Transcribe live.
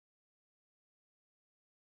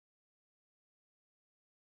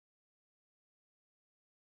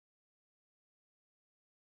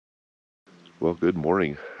Well, good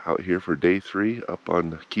morning. Out here for day 3 up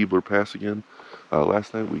on Kebler Pass again.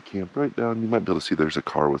 Last night we camped right down, you might be able to see there's a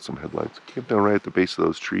car with some headlights. Camped down right at the base of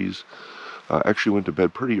those trees. Actually went to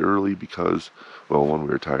bed pretty early because, well, one, we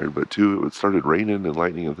were tired, but two, it started raining and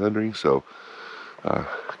lightning and thundering, so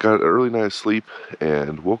got an early night of sleep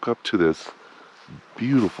and woke up to this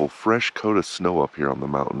beautiful fresh coat of snow up here on the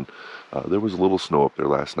mountain. There was a little snow up there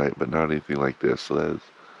last night, but not anything like this, so that is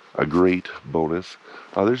a great bonus.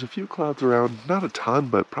 There's a few clouds around, not a ton,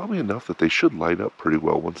 but probably enough that they should light up pretty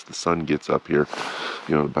well once the sun gets up here,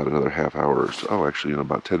 about another half hour or so. Oh, actually,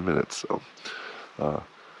 about 10 minutes. So I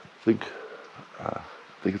think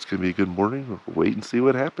it's going to be a good morning. We'll wait and see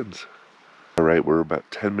what happens. All right, we're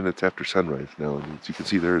about 10 minutes after sunrise now, and as you can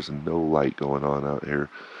see, there is no light going on out here.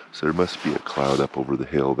 So there must be a cloud up over the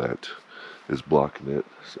hill that is blocking it.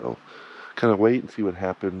 So kind of wait and see what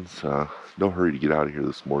happens. No hurry to get out of here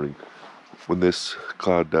this morning. When this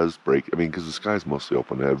cloud does break, because the sky's mostly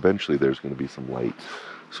open, and eventually there's going to be some light.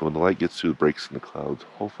 So when the light gets through the breaks in the clouds,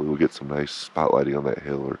 hopefully we'll get some nice spotlighting on that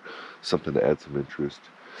hill or something to add some interest.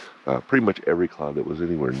 Pretty much every cloud that was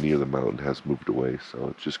anywhere near the mountain has moved away, so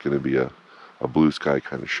it's just going to be a blue sky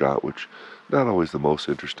kind of shot, which not always the most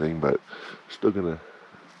interesting, but still going to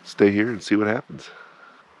stay here and see what happens.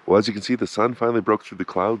 Well, as you can see, the sun finally broke through the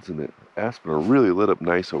clouds, and Aspen are really lit up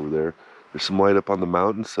nice over there. There's some light up on the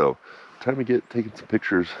mountain, so time to get taking some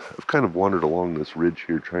pictures. I've kind of wandered along this ridge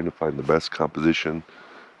here trying to find the best composition,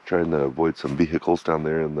 trying to avoid some vehicles down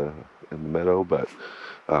there in the meadow, but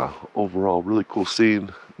overall really cool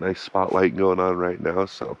scene. Nice spotlight going on right now,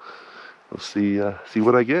 so we'll see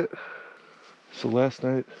what I get. So last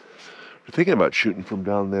night we're thinking about shooting from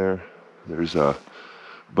down there. There's a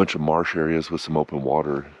bunch of marsh areas with some open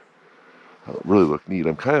water. Really look neat.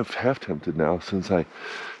 I'm kind of half tempted now, since I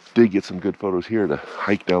did get some good photos here, to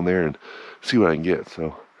hike down there and see what I can get.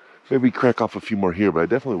 So maybe crack off a few more here, but I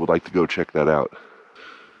definitely would like to go check that out.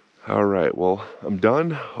 All right, well, I'm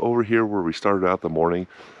done over here where we started out the morning.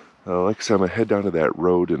 Like I said, I'm gonna head down to that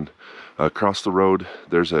road, and across the road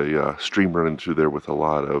there's a stream running through there with a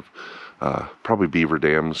lot of probably beaver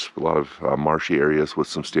dams, a lot of marshy areas with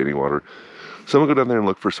some standing water. So I'm gonna go down there and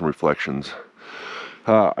look for some reflections.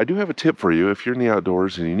 I do have a tip for you. If you're in the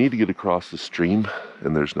outdoors and you need to get across the stream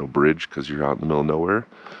and there's no bridge because you're out in the middle of nowhere,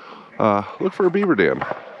 look for a beaver dam.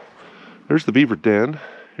 There's the beaver den.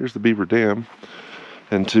 Here's the beaver dam.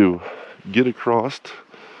 And to get across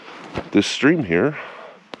this stream here,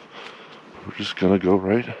 we're just gonna go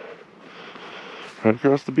right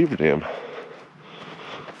across the beaver dam.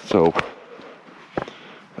 So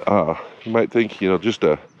you might think, just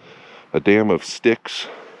a dam of sticks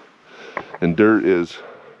and dirt is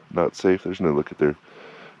not safe. There's no look at their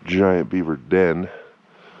giant beaver den.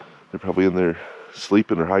 They're probably in there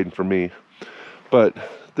sleeping or hiding from me. But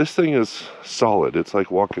this thing is solid. It's like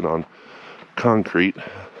walking on concrete.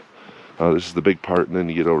 This is the big part, and then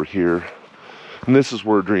you get over here. And this is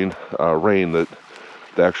where during rain that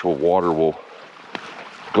the actual water will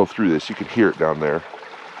go through this. You can hear it down there.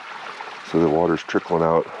 So the water's trickling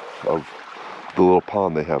out of the little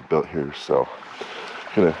pond they have built here. So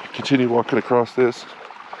I'm gonna continue walking across this.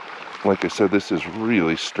 Like I said, this is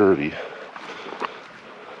really sturdy.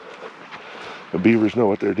 The beavers know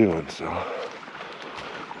what they're doing, so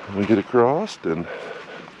we get across, and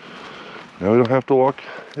now we don't have to walk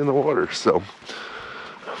in the water. So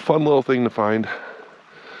fun little thing to find.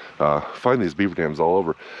 Find these beaver dams all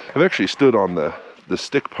over. I've actually stood on the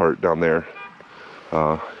stick part down there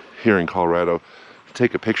here in Colorado to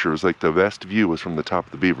take a picture. It was like the best view was from the top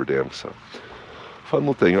of the beaver dam. So fun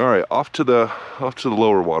little thing. All right, off to the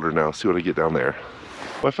lower water now. See what I get down there.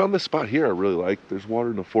 Well, I found this spot here I really like. There's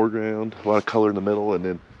water in the foreground, a lot of color in the middle, and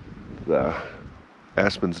then the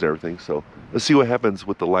aspens and everything. So let's see what happens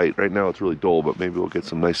with the light. Right now it's really dull, but maybe we'll get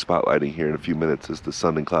some nice spotlighting here in a few minutes as the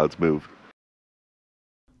sun and clouds move.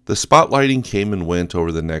 The spotlighting came and went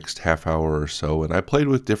over the next half hour or so, and I played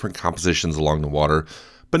with different compositions along the water,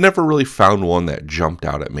 but never really found one that jumped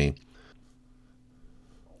out at me.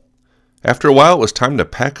 After a while, it was time to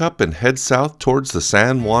pack up and head south towards the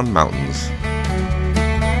San Juan Mountains.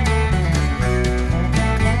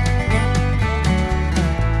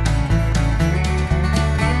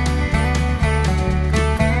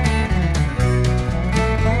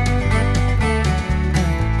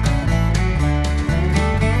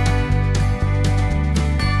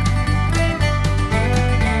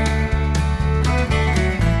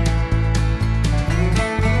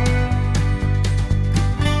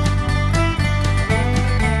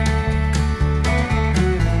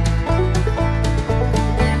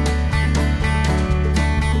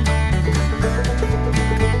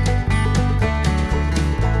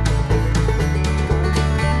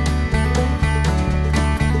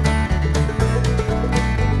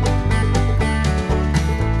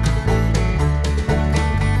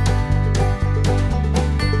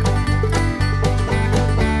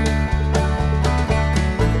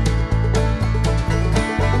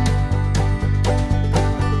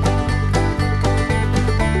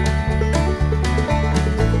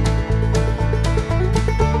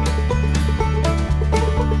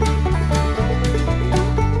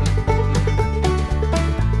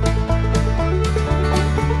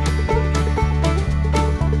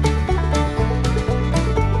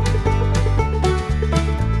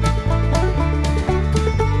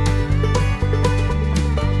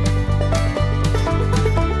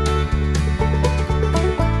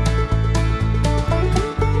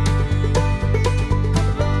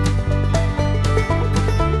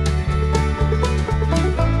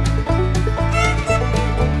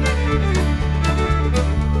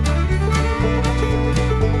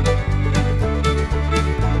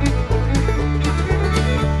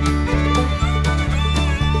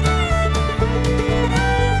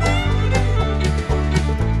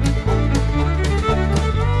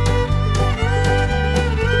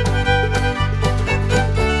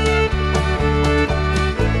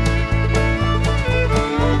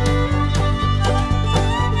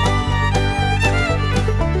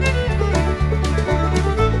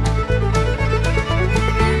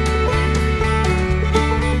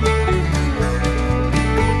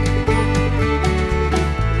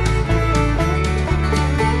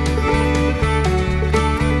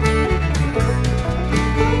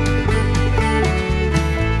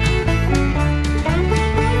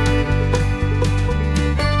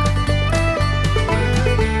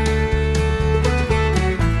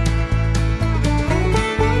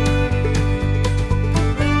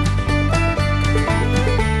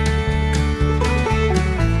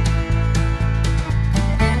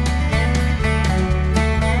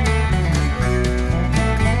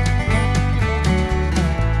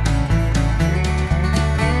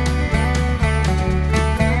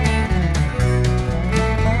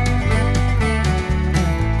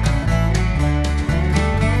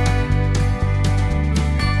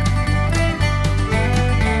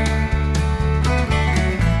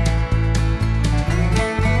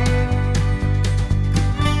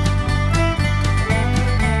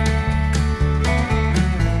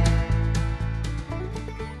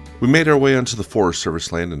 We made our way onto the Forest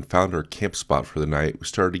Service land and found our camp spot for the night. We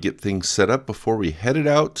started to get things set up before we headed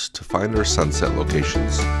out to find our sunset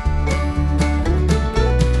locations.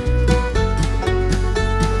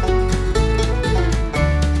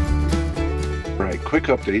 Alright, quick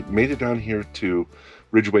update. Made it down here to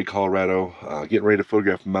Ridgeway, Colorado. Getting ready to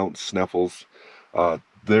photograph Mt Sneffels.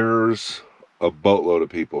 There's a boatload of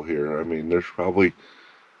people here. I mean, there's probably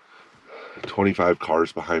 25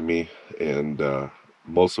 cars behind me, and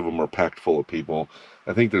most of them are packed full of people.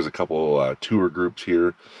 I think there's a couple tour groups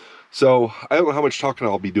here. So I don't know how much talking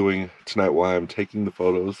I'll be doing tonight while I'm taking the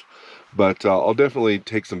photos, but I'll definitely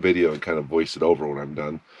take some video and kind of voice it over when I'm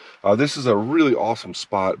done. This is a really awesome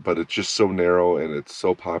spot, but it's just so narrow and it's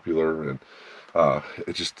so popular, and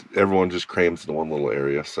everyone just crams into one little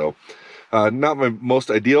area. So not my most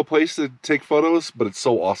ideal place to take photos, but it's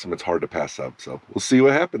so awesome it's hard to pass up. So we'll see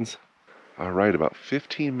what happens. All right, about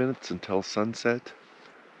 15 minutes until sunset.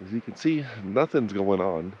 As you can see, nothing's going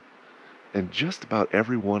on, and just about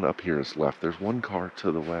everyone up here is left. There's one car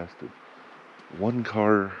to the west, and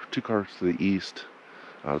two cars to the east.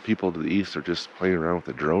 The people to the east are just playing around with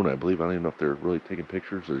a drone, I believe. I don't even know if they're really taking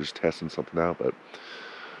pictures or just testing something out, but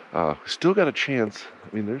still got a chance.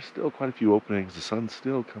 I mean, there's still quite a few openings. The sun's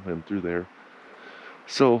still coming through there.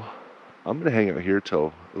 So I'm going to hang out here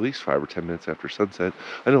till at least 5 or 10 minutes after sunset.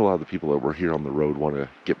 I know a lot of the people that were here on the road want to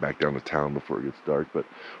get back down to town before it gets dark, but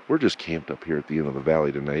we're just camped up here at the end of the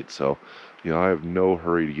valley tonight, so I have no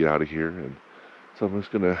hurry to get out of here, and so I'm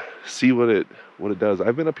just going to see what it does.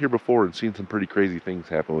 I've been up here before and seen some pretty crazy things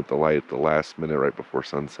happen with the light at the last minute right before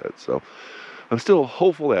sunset, so I'm still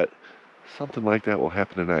hopeful that something like that will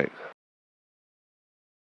happen tonight.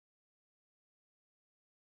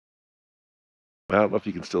 I don't know if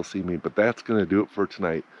you can still see me, but that's going to do it for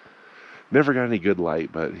tonight. Never got any good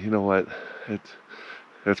light, but you know what?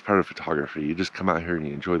 That's part of photography. You just come out here and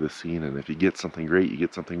you enjoy the scene, and if you get something great, you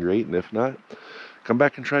get something great, and if not, come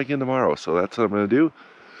back and try again tomorrow. So that's what I'm going to do.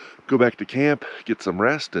 Go back to camp, get some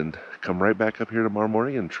rest, and come right back up here tomorrow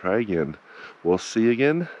morning and try again. We'll see you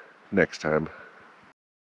again next time.